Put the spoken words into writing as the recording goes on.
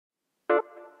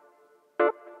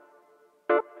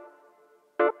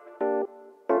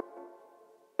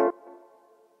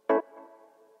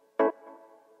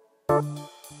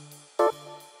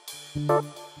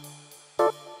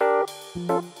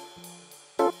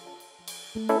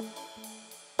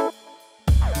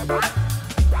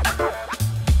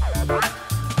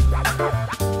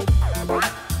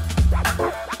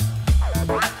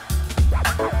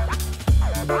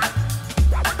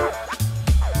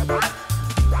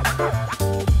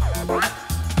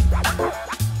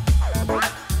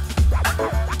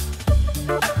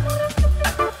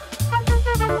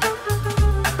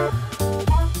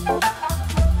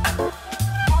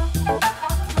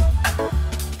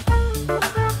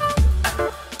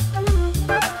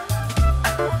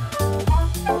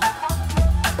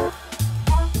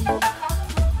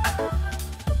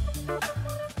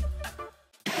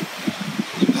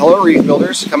Hello Reef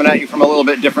Builders, coming at you from a little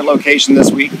bit different location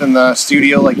this week than the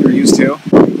studio like you're used to.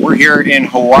 We're here in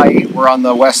Hawaii. We're on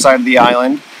the west side of the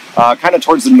island, kind of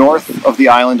towards the north of the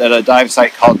island at a dive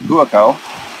site called Puako.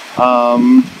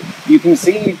 You can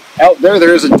see out there,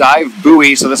 there is a dive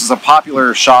buoy, so this is a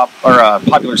popular shop, or a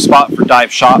popular spot for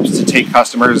dive shops to take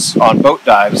customers on boat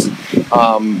dives.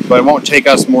 But it won't take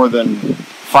us more than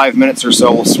 5 minutes or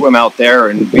so. We'll swim out there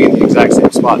and be in the exact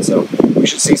same spot, so we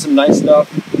should see some nice stuff.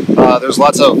 There's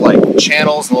lots of like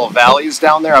channels and little valleys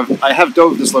down there. I have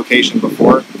dove this location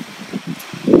before.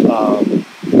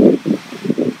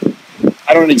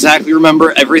 I don't exactly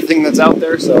remember everything that's out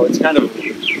there, so it's kind of,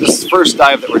 this first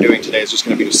dive that we're doing today is just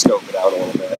going to be to scope it out a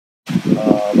little bit.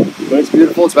 But it's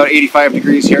beautiful. It's about 85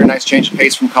 degrees here. Nice change of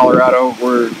pace from Colorado.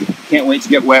 Can't wait to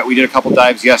get wet. We did a couple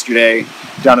dives yesterday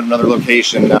down at another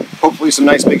location. Hopefully some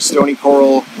nice big stony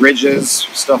coral ridges,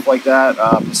 stuff like that.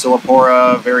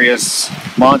 Pasillipora, various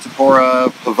Montipora,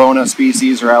 Pavona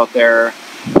species are out there.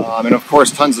 And of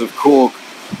course tons of cool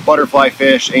butterfly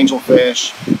fish,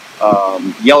 angelfish,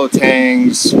 yellow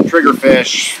tangs,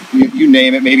 triggerfish, you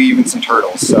name it, maybe even some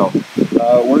turtles. So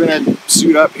we're gonna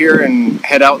suit up here and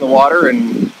head out in the water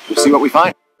and see what we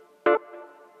find.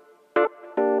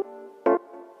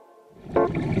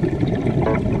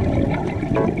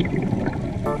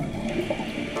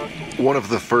 One of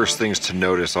the first things to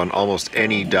notice on almost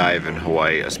any dive in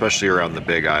Hawaii, especially around the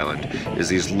Big Island, is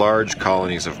these large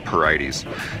colonies of porites.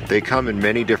 They come in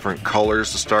many different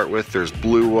colors to start with. There's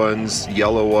blue ones,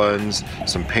 yellow ones,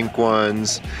 some pink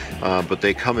ones, but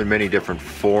they come in many different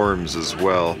forms as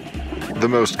well. The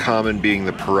most common being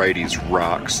the porites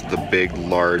rocks, the big,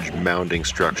 large mounding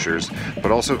structures,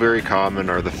 but also very common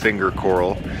are the finger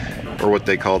coral, or what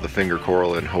they call the finger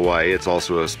coral in Hawaii. It's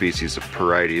also a species of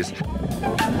porites.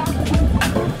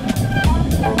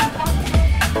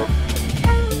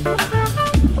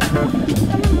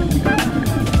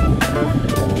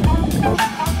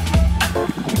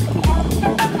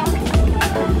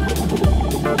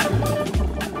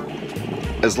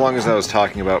 As long as I was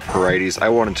talking about porites, I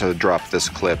wanted to drop this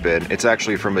clip in. It's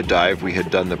actually from a dive we had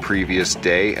done the previous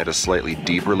day at a slightly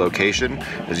deeper location,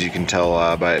 as you can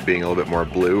tell by it being a little bit more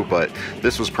blue, but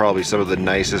this was probably some of the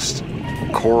nicest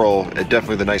coral,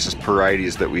 definitely the nicest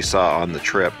porites that we saw on the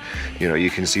trip. You know, you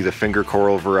can see the finger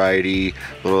coral variety,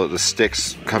 the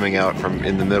sticks coming out from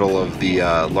in the middle of the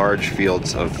large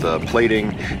fields of the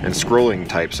plating and scrolling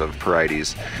types of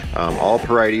porites. All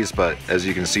porites, but as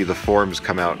you can see, the forms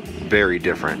come out very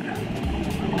different.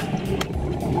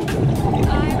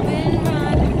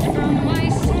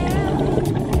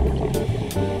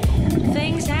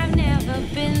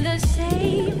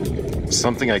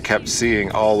 Something I kept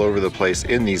seeing all over the place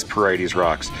in these porites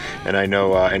rocks, and I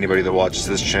know anybody that watches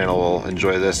this channel will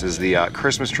enjoy this, is the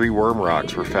Christmas tree worm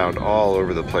rocks were found all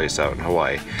over the place out in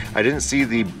Hawaii. I didn't see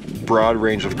the broad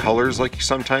range of colors like you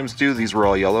sometimes do. These were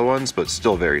all yellow ones, but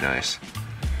still very nice.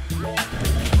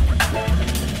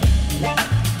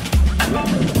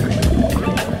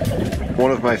 One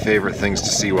of my favorite things to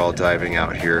see while diving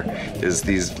out here is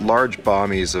these large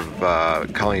bommies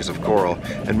of colonies of coral,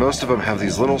 and most of them have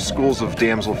these little schools of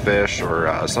damselfish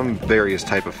or some various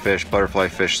type of fish, butterfly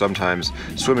fish sometimes,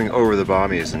 swimming over the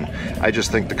bommies, and I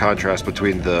just think the contrast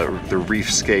between the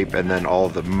reef scape and then all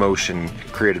the motion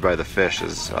created by the fish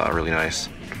is really nice.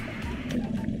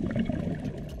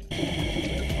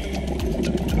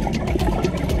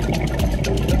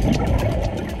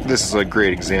 This is a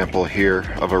great example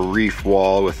here of a reef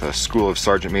wall with a school of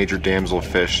Sergeant Major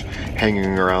damselfish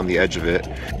hanging around the edge of it.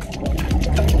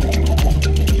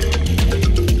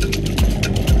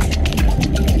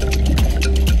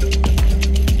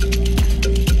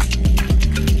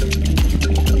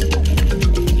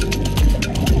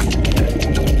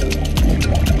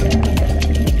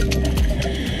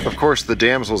 Of course, the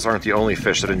damsels aren't the only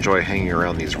fish that enjoy hanging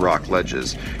around these rock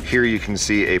ledges. Here you can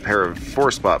see a pair of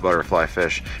 4-spot butterfly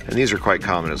fish, and these are quite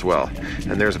common as well.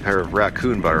 And there's a pair of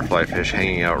raccoon butterfly fish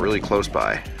hanging out really close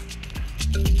by.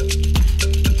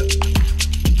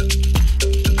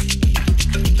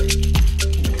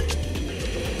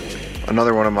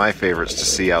 Another one of my favorites to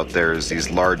see out there is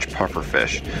these large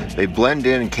pufferfish. They blend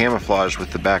in and camouflage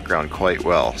with the background quite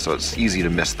well, so it's easy to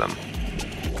miss them.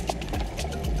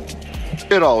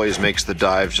 It always makes the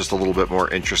dives just a little bit more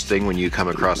interesting when you come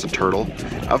across a turtle.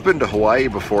 I've been to Hawaii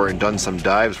before and done some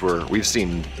dives where we've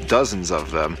seen dozens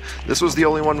of them. This was the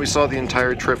only one we saw the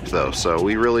entire trip though, so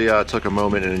we really took a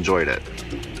moment and enjoyed it.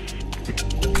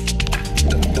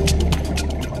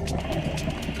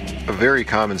 A very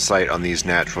common sight on these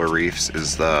natural reefs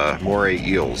is the moray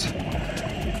eels.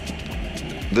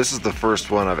 This is the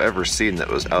first one I've ever seen that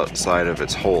was outside of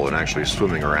its hole and actually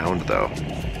swimming around though.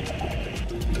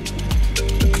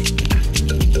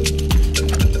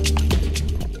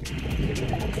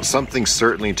 Something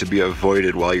certainly to be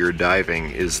avoided while you're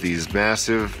diving is these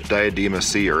massive diadema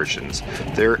sea urchins.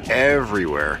 They're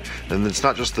everywhere, and it's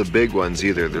not just the big ones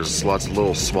either. There's lots of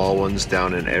little small ones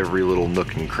down in every little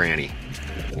nook and cranny.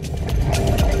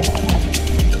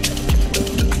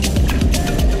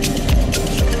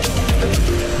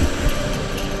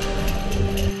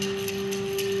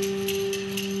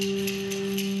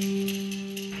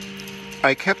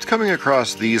 I kept coming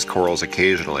across these corals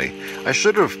occasionally. I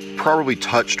should have probably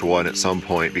touched one at some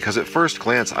point because at first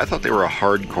glance I thought they were a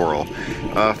hard coral.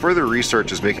 Further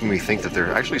research is making me think that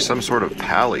they're actually some sort of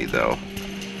pally though.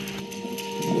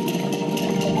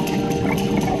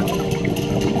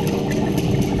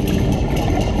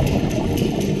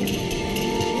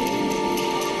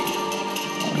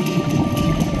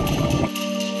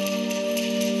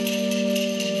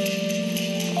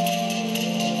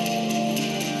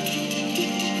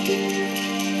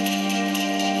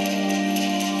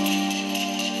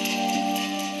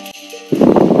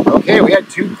 Okay, we had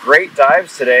 2 great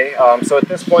dives today. So at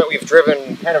this point we've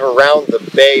driven kind of around the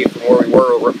bay from where we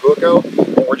were over at Puako,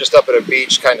 and we're just up at a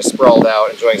beach kind of sprawled out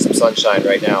enjoying some sunshine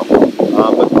right now.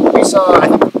 But we saw, I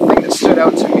think the thing that stood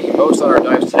out to me most on our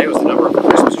dives today was the number of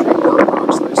Christmas tree worm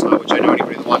rocks that I saw, which I know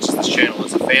anybody that watches this channel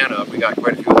is a fan of. We got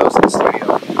quite a few of those in the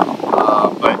studio.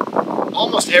 But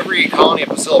almost every colony of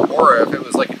Bacillopora, if it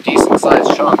was like a decent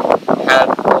sized chunk, had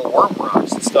little worm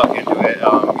rocks stuck into it,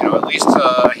 you know, at least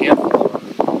a handful of them.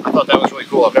 I thought that was really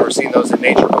cool. I've never seen those in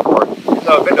nature before. Even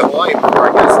though I've been to Hawaii before,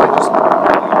 I guess I just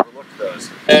really overlooked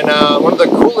those. And one of the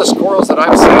coolest corals that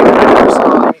I've seen, I never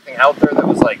saw anything out there that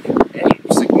was like any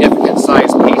significant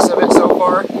sized piece of it so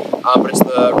far, but it's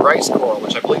the rice coral,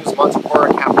 which I believe is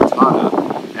Montipora capitata.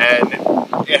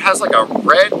 And it has like a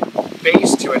red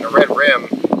base to it and a red rim,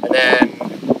 and then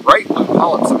bright blue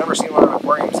polyps. I've never seen one of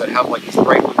aquariums that have like these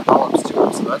bright blue polyps to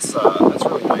them, so that's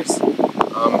really nice.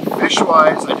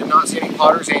 Fish-wise, I did not see any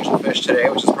Potter's angelfish today,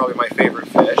 which is probably my favorite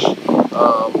fish.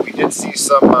 We did see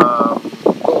a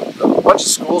bunch of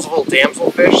schools of little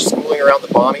damselfish schooling around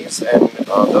the bonnies, and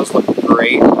those look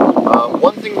great.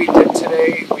 One thing we did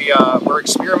today, we're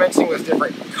experimenting with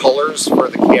different colors for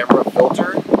the camera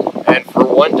filter, and for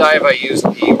one dive I used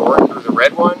the orange or the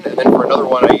red one, and then for another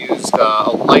one I used a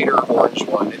lighter orange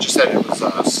one. It just said it was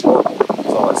snorkel, that's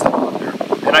all it said on there.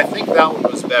 And I think that one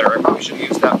was better. I probably should have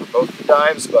used that for both the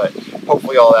dives, but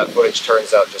hopefully all that footage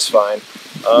turns out just fine.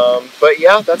 But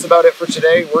yeah, that's about it for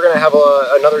today. We're going to have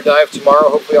another dive tomorrow,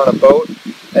 hopefully on a boat,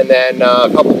 and then a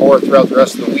couple more throughout the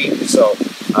rest of the week. So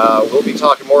we'll be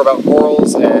talking more about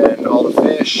corals and all the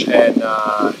fish, and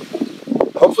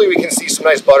hopefully we can see some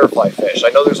nice butterfly fish. I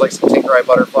know there's like some tinker-eye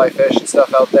butterfly fish and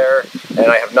stuff out there, and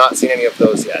I have not seen any of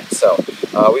those yet. So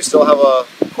we still have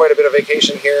quite a bit of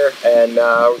vacation here, and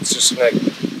we're just going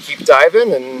to keep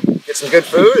diving and get some good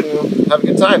food and have a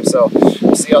good time. So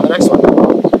we'll see you on the next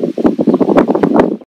one.